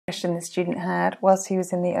question the student had whilst he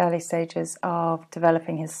was in the early stages of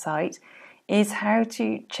developing his site is how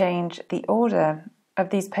to change the order of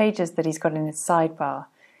these pages that he's got in his sidebar.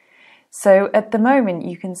 So at the moment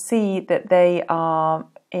you can see that they are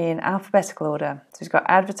in alphabetical order. So he's got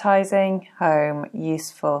advertising, home,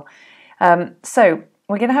 useful. So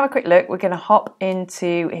we're going to have a quick look. We're going to hop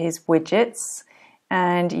into his widgets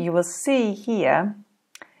and you will see here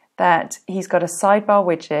that he's got a sidebar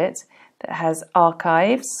widget that has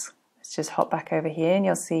archives. Let's just hop back over here and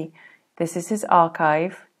you'll see this is his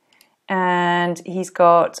archive, and he's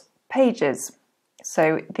got pages.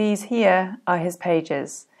 So these here are his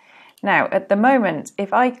pages. Now at the moment,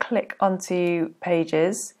 if I click onto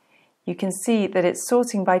pages, you can see that it's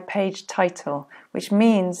sorting by page title, which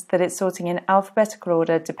means that it's sorting in alphabetical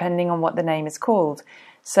order depending on what the name is called.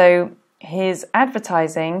 So his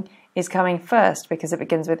advertising is coming first because it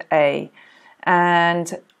begins with A,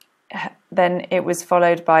 and then it was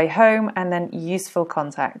followed by home and then useful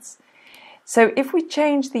contacts. So if we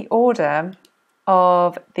change the order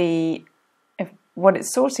of what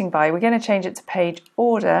it's sorting by, we're going to change it to page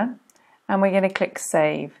order and we're going to click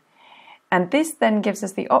save. And this then gives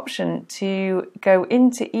us the option to go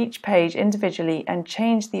into each page individually and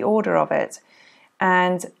change the order of it.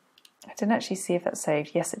 And I didn't actually see if that's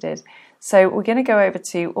saved. Yes, it did. So we're going to go over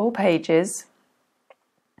to all pages.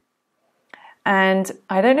 And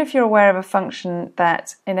I don't know if you're aware of a function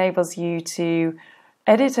that enables you to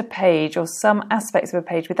edit a page or some aspects of a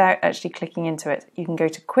page without actually clicking into it. You can go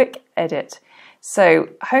to quick edit. So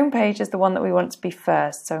home page is the one that we want to be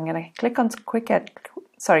first. So I'm going to click onto quick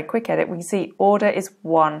edit. We can see order is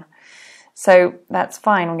 1. So that's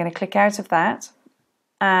fine. I'm going to click out of that.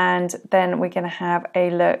 And then we're going to have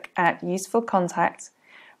a look at useful contacts.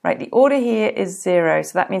 Right, the order here is 0,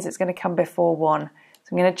 so that means it's going to come before 1. So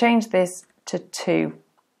I'm going to change this to 2.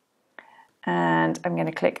 And I'm going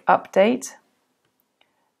to click update.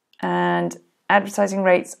 And advertising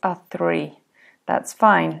rates are 3. That's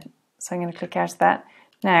fine. So I'm going to click out of that.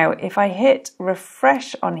 Now, if I hit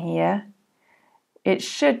refresh on here, it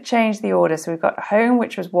should change the order. So we've got home,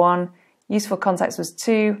 which was 1, useful contacts was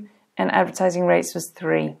 2, and advertising rates was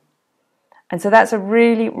 3. And so that's a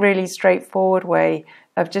really, really straightforward way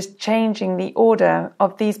of just changing the order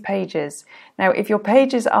of these pages. Now, if your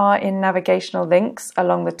pages are in navigational links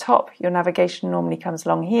along the top, your navigation normally comes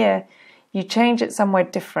along here, you change it somewhere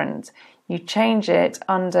different. You change it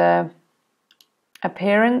under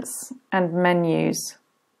appearance and menus,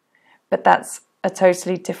 but that's a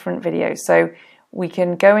totally different video. So we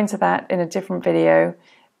can go into that in a different video.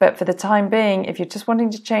 But for the time being, if you're just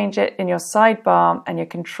wanting to change it in your sidebar and you're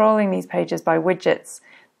controlling these pages by widgets,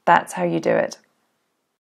 that's how you do it.